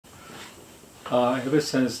Ever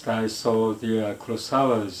since I saw the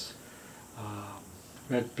Kurosawa's uh,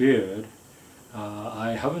 Red Beard,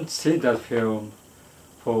 I haven't seen that film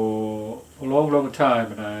for a long, long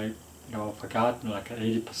time, and I, forgotten like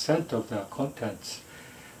 80% of the contents.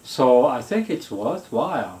 So I think it's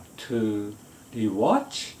worthwhile to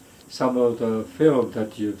rewatch some of the film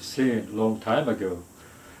that you've seen a long time ago,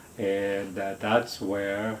 and that's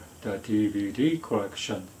where the DVD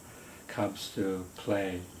collection comes to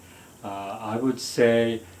play. I would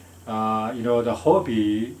say, the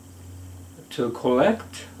hobby to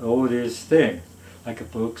collect all these things,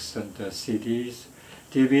 like books and CDs,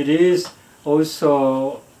 DVDs.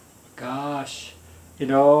 Also, gosh,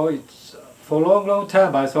 it's for a long, long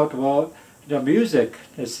time I thought, well, the music,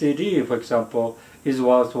 the CD, for example, is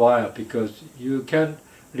worthwhile because you can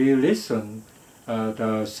re-listen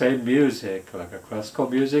the same music, like a classical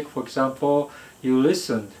music, for example, you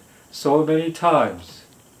listened so many times.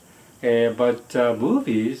 But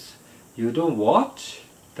movies, you don't watch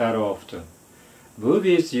that often.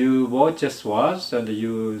 Movies, you watch just once and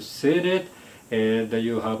you seen it, and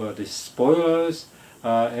you have the spoilers,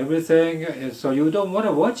 everything, and so you don't want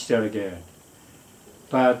to watch that again.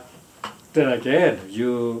 But then again,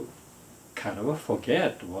 you kind of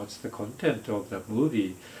forget what's the content of the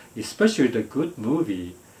movie, especially the good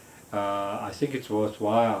movie. I think it's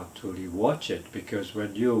worthwhile to rewatch it because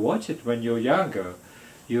when you watch it when you're younger,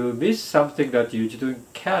 you miss something that you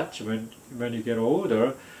didn't catch when you get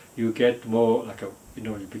older. You get more like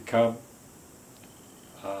you become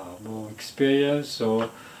more experienced or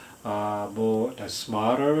more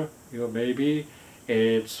smarter, maybe,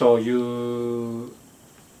 and so your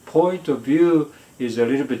point of view is a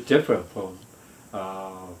little bit different from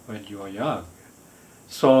when you are young.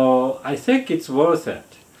 So I think it's worth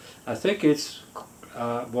it. I think it's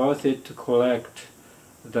worth it to collect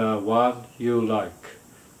the one you like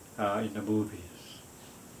in the movies.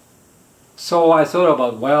 So I thought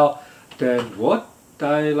about, well, then what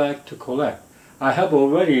I like to collect. I have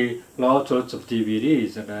already lots of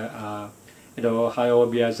DVDs, and Hayao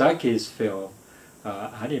Miyazaki's film,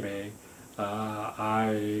 anime.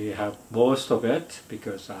 I have most of it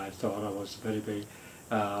because I thought it was very, very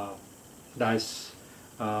nice,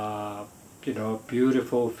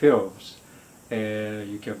 beautiful films.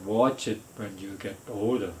 You can watch it when you get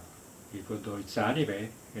older, even though it's anime,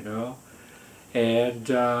 And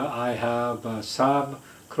I have some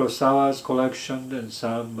Kurosawa's collection and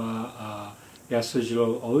some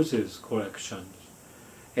Yasujiro Ozu's collection.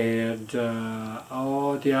 And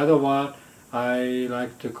the other one I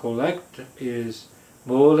like to collect is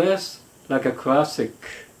more or less like a classic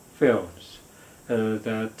films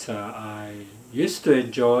that I used to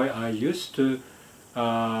enjoy. I used to,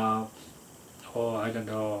 I don't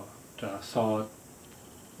know, thought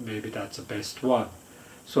maybe that's the best one.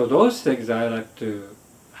 So those things I like to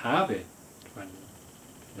have it when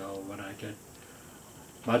I get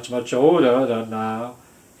much older than now,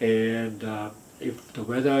 and if the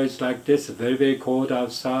weather is like this, very, very cold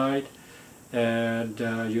outside, and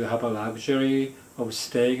you have a luxury of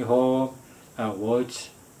staying home and watch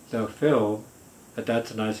the film,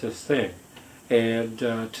 that's the nicest thing. And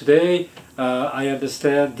today I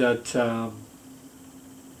understand that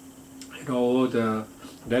all the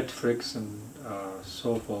Netflix and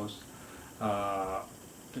so forth,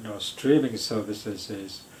 streaming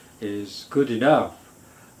services is good enough.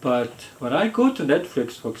 But when I go to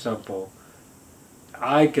Netflix, for example,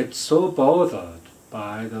 I get so bothered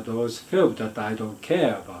by those films that I don't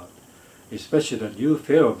care about, especially the new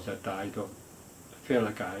films that I don't feel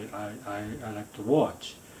like I like to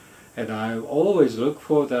watch. And I always look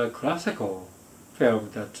for the classical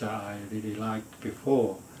film that I really liked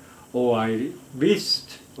before, or I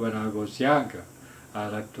missed when I was younger. I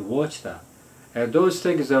like to watch that. And those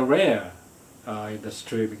things are rare in the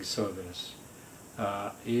streaming service.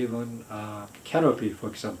 Even Canopy, for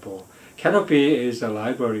example. Canopy is a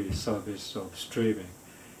library service of streaming,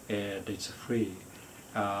 and it's free.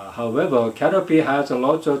 However, Canopy has a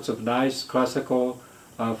lot of nice classical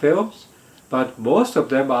films, but most of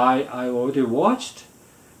them I already watched,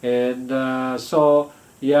 and so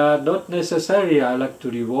yeah, not necessarily I like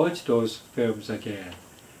to rewatch those films again.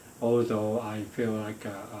 Although I feel like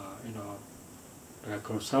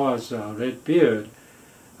Kurosawa's Red Beard,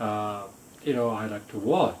 I like to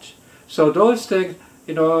watch. So those things,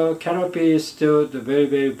 Canopy is still the very,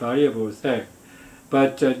 very valuable thing.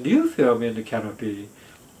 But new film in the Canopy,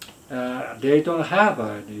 they don't have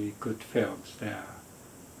any good films there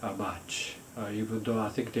much. Even though I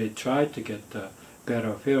think they tried to get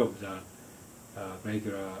better films than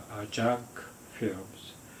regular junk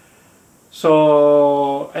films.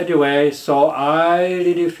 So anyway, so I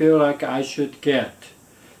really feel like I should get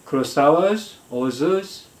Kurosawa's,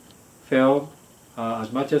 Ozu's film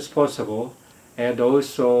as much as possible, and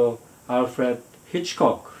also Alfred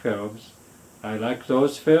Hitchcock films. I like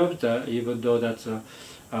those films, even though that's a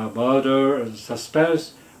murder and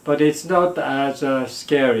suspense, but it's not as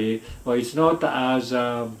scary, or it's not as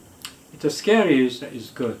it's scary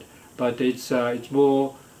is good, but it's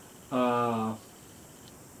more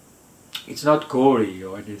it's not gory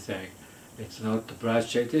or anything. It's not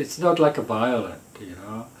bloodshed. It's not like a violent, you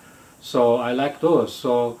know. So I like those.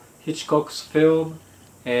 So Hitchcock's film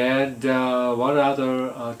and one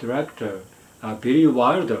other director, Billy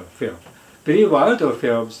Wilder film. Billy Wilder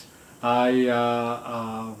films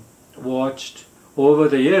I watched over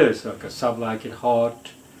the years, like some like in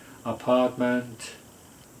Hot, Apartment,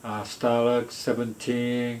 Starlux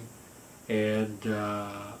 17, and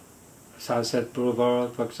Sunset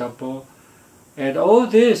Boulevard, for example. And all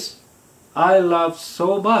this I love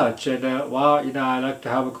so much, and well, you know, I like to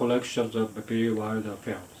have a collection of Billy Wilder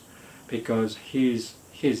films because he's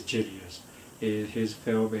genius. His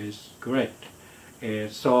film is great, and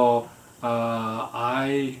so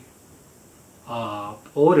I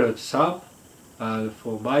ordered some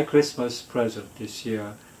for my Christmas present this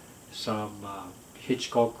year, some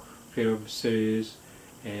Hitchcock film series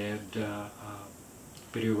and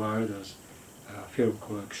Billy Wilder's film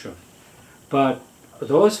collection. But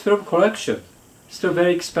those film collections still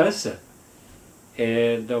very expensive,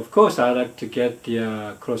 and of course I like to get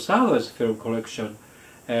the Kurosawa's film collection,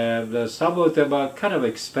 and some of them are kind of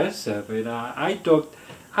expensive. You know, I don't,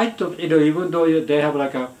 you know, even though they have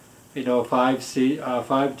like a, you know, five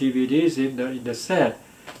DVDs in the set,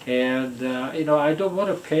 and you know, I don't want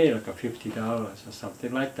to pay like a $50 or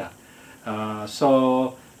something like that.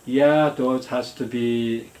 So yeah, those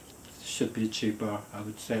should be cheaper, I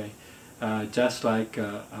would say. Just like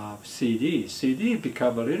CD. CD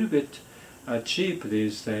become a little bit cheap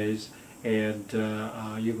these days, and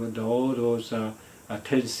even though those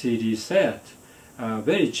 10 CD set,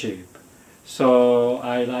 very cheap. So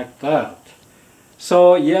I like that.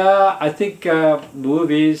 So yeah, I think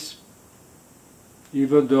movies,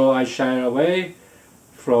 even though I shy away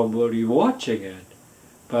from rewatching it,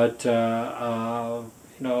 but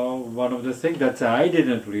you know, one of the things that I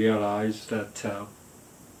didn't realize that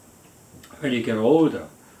when you get older,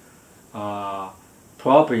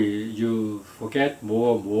 probably you forget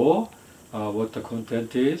more and more what the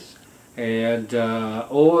content is, and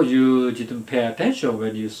or you didn't pay attention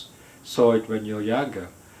when you saw it when you're younger,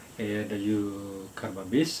 and you kind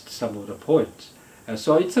of missed some of the points. And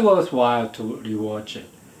so it's worthwhile to rewatch it.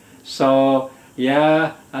 So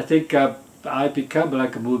yeah, I think I become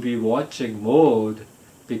like a movie watching mode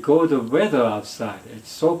because of the weather outside. It's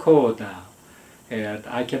so cold now, and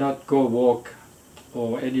I cannot go walk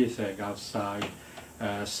or anything outside,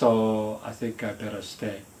 so I think I better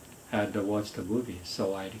stay and watch the movie.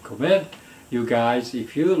 So I recommend you guys,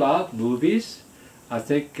 if you love movies, I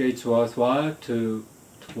think it's worthwhile to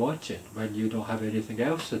watch it when you don't have anything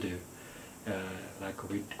else to do, like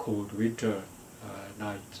cold winter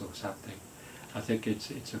nights or something. I think it's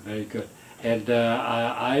very good, and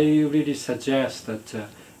I really suggest that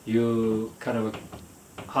you kind of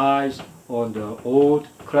eyes on the old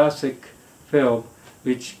classic film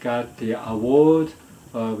which got the award,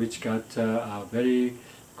 which got very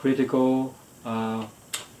critical,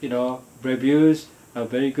 you know, reviews,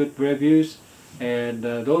 very good reviews, and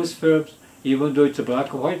those films, even though it's a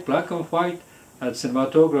black and white,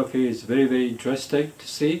 cinematography is very interesting to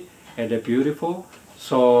see and beautiful.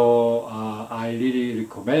 So I really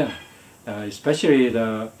recommend, especially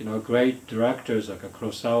the great directors like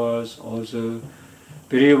Kurosawa's, Ozu,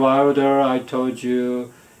 Billy Wilder, I told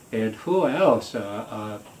you, and who else?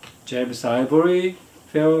 James Ivory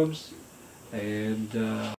films, and